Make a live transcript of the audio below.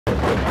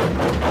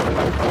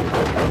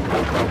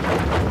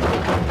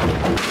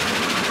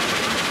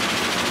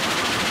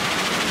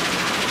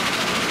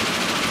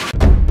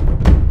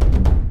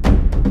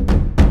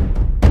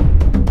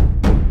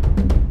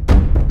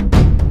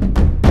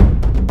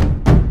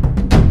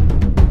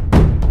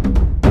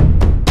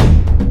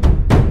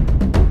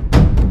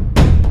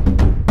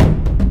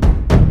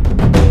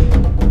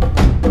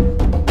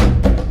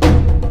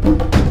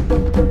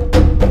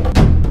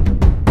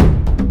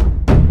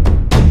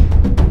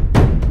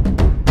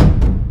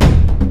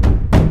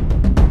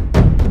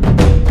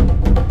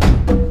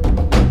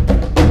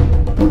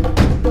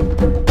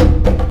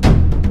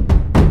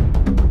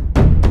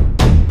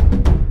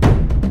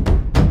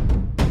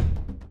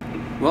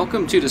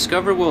Welcome to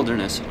Discover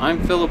Wilderness.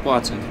 I'm Philip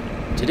Watson.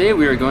 Today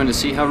we are going to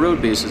see how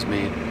road base is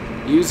made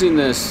using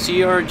the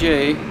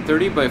CRJ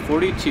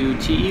 30x42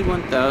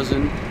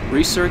 TE1000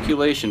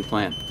 recirculation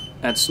plant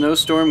at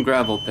Snowstorm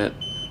gravel pit.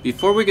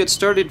 Before we get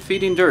started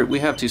feeding dirt, we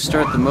have to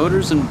start the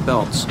motors and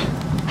belts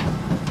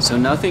so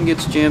nothing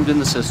gets jammed in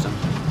the system.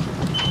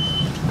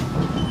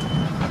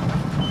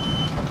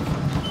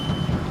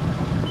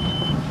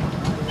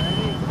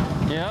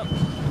 Yep.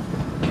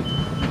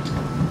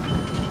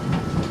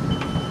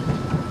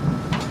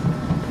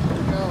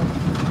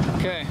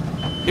 Okay.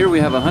 Here we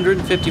have a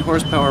 150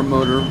 horsepower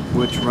motor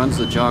which runs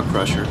the jaw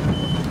crusher.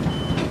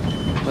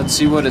 Let's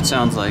see what it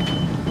sounds like.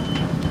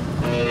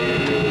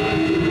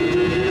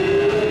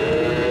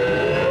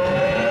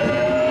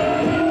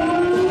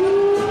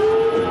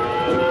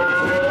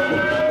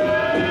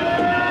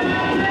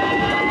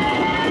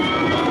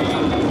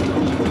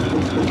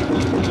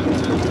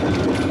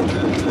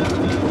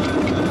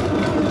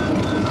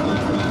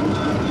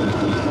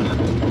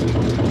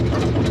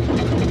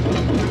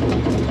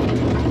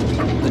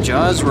 The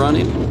jaw is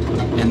running,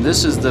 and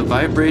this is the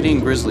vibrating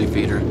grizzly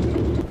feeder.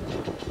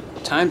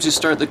 Time to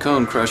start the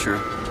cone crusher.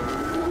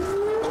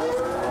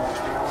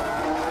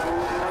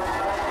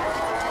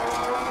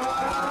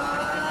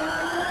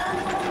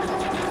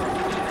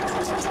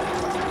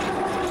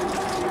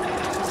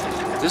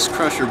 This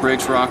crusher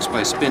breaks rocks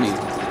by spinning,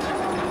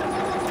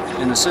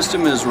 and the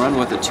system is run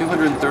with a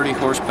 230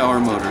 horsepower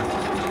motor.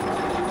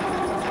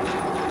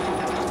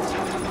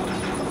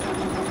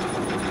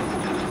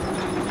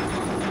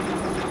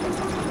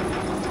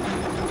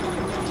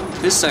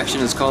 This section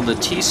is called the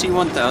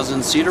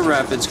TC1000 Cedar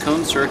Rapids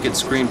Cone Circuit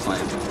Screen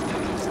Plant.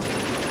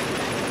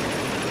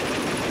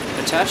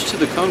 Attached to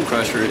the cone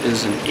crusher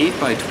is an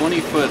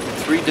 8x20 foot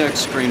 3-deck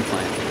screen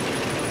plant.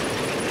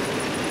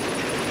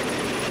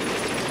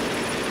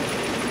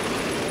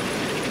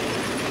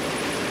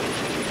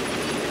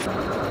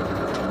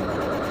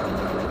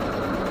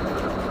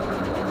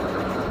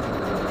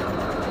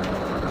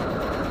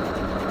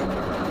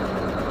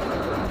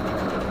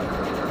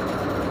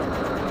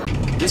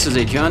 This is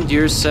a John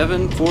Deere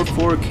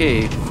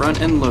 744K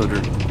front end loader.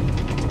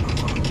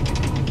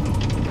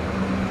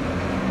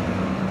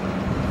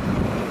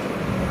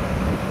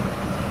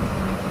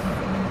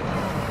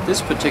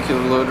 This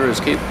particular loader is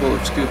capable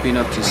of scooping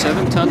up to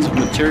 7 tons of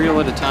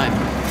material at a time.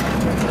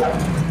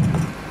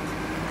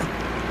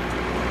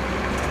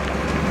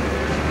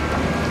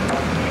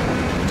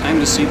 Time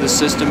to see the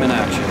system in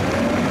action.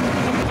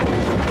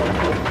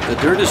 The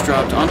dirt is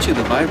dropped onto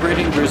the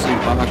vibrating grizzly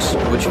box,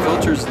 which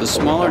filters the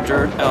smaller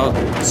dirt out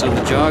so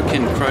the jaw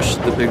can crush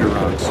the bigger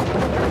rocks.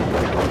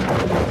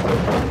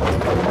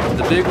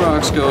 The big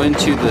rocks go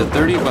into the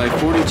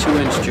 30x42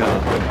 inch jaw.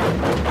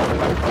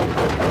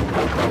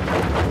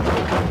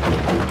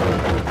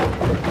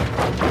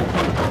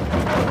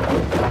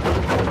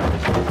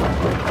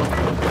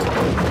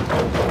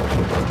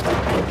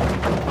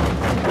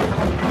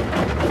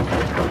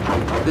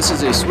 This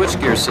is a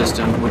switchgear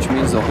system, which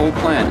means the whole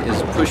plant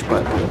is push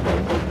button.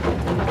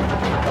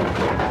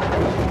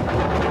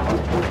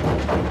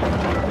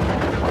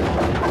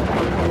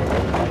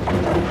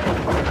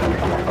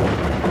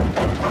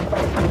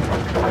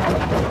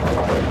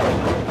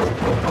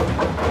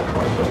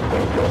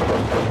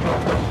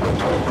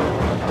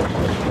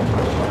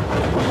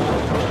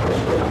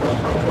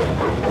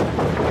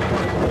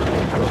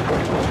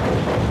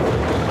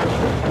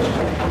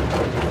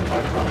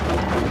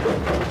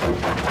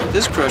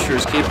 This crusher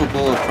is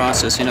capable of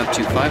processing up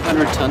to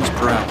 500 tons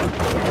per hour.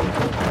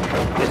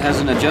 It has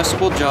an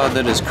adjustable jaw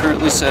that is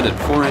currently set at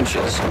 4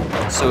 inches,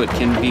 so it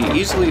can be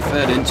easily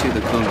fed into the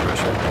cone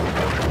crusher.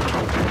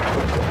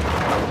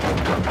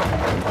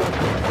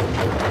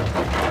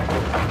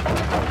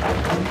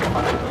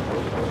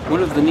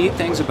 One of the neat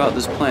things about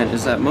this plant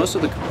is that most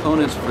of the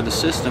components for the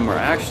system are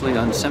actually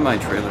on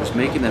semi-trailers,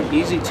 making them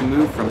easy to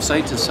move from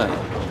site to site.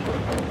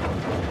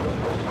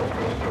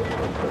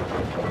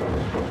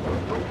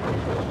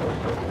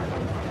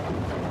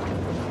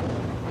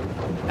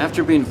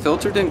 After being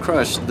filtered and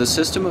crushed, the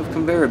system of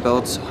conveyor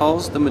belts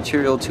hauls the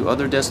material to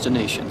other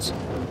destinations.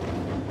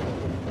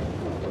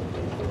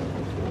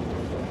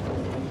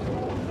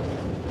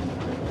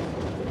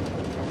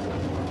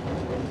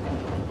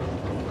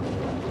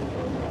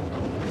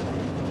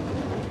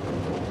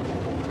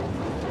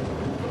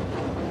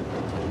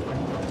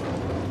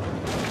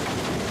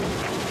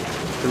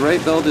 The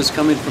right belt is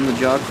coming from the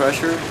jaw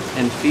crusher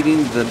and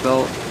feeding the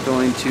belt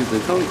going to the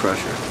cone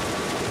crusher.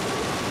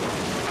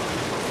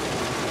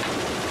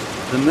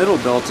 The middle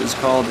belt is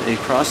called a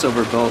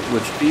crossover belt,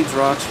 which feeds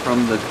rocks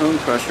from the cone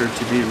crusher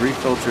to be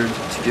refiltered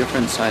to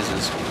different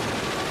sizes.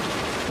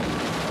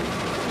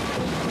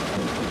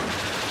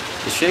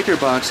 The shaker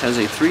box has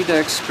a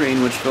 3-deck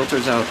screen which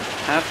filters out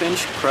 1/2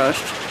 inch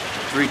crushed,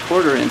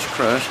 3/4 inch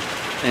crushed,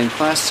 and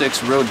Class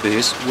 6 road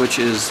base, which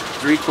is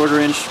 3/4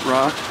 inch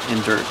rock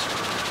and dirt.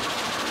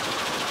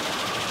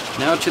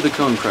 Now to the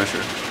cone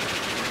crusher.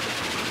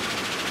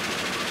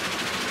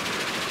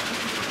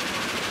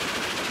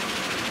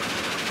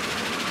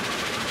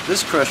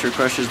 This crusher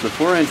crushes the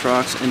 4-inch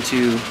rocks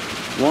into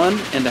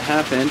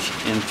 1.5 inch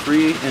and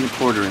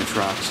 3.25 inch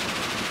rocks.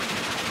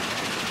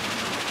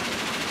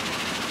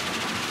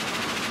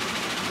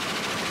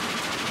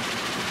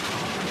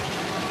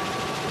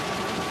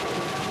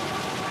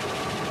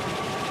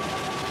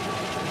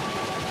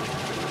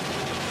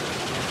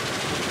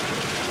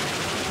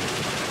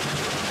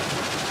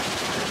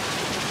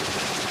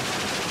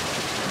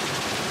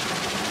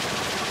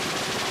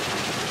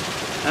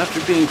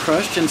 After being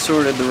crushed and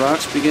sorted, the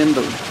rocks begin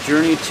the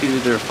journey to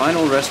their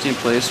final resting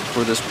place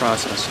for this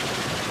process.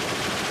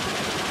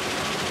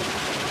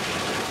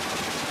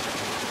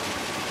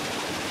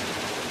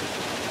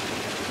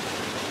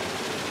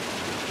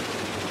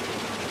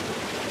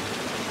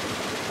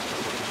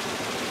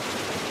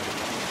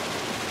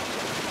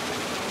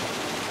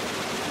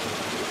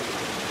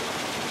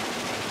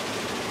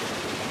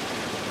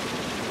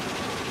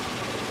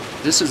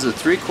 This is a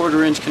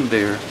 3/4 inch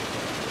conveyor.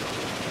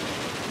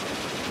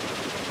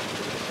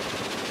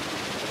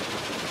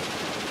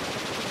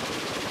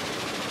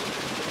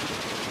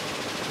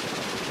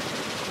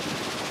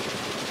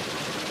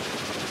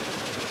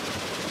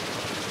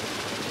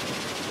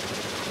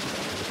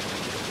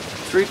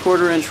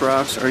 Three-quarter inch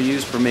rocks are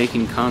used for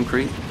making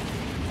concrete.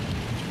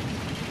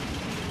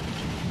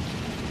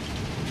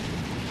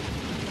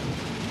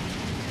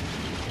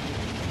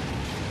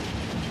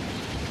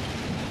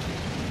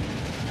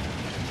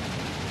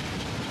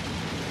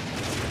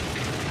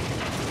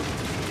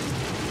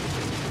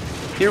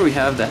 Here we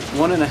have that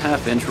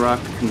 1.5 inch rock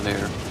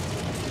conveyor.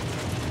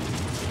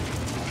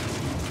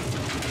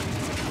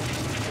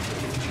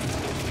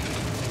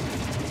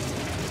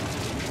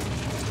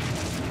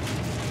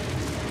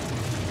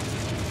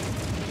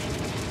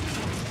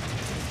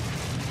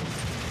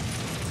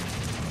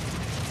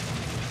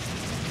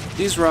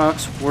 These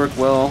rocks work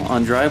well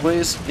on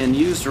driveways and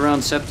used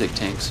around septic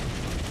tanks.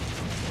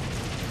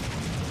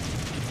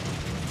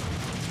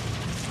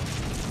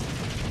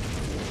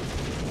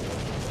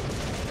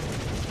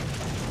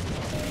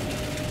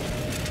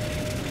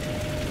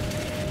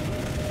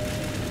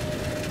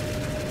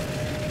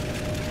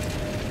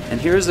 And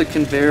here's the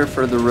conveyor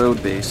for the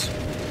road base.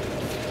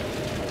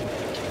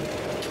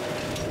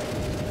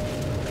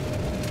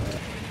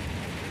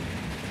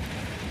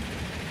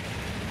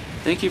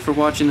 Thank you for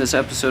watching this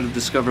episode of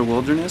Discover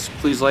Wilderness.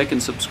 Please like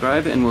and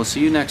subscribe, and we'll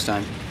see you next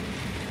time.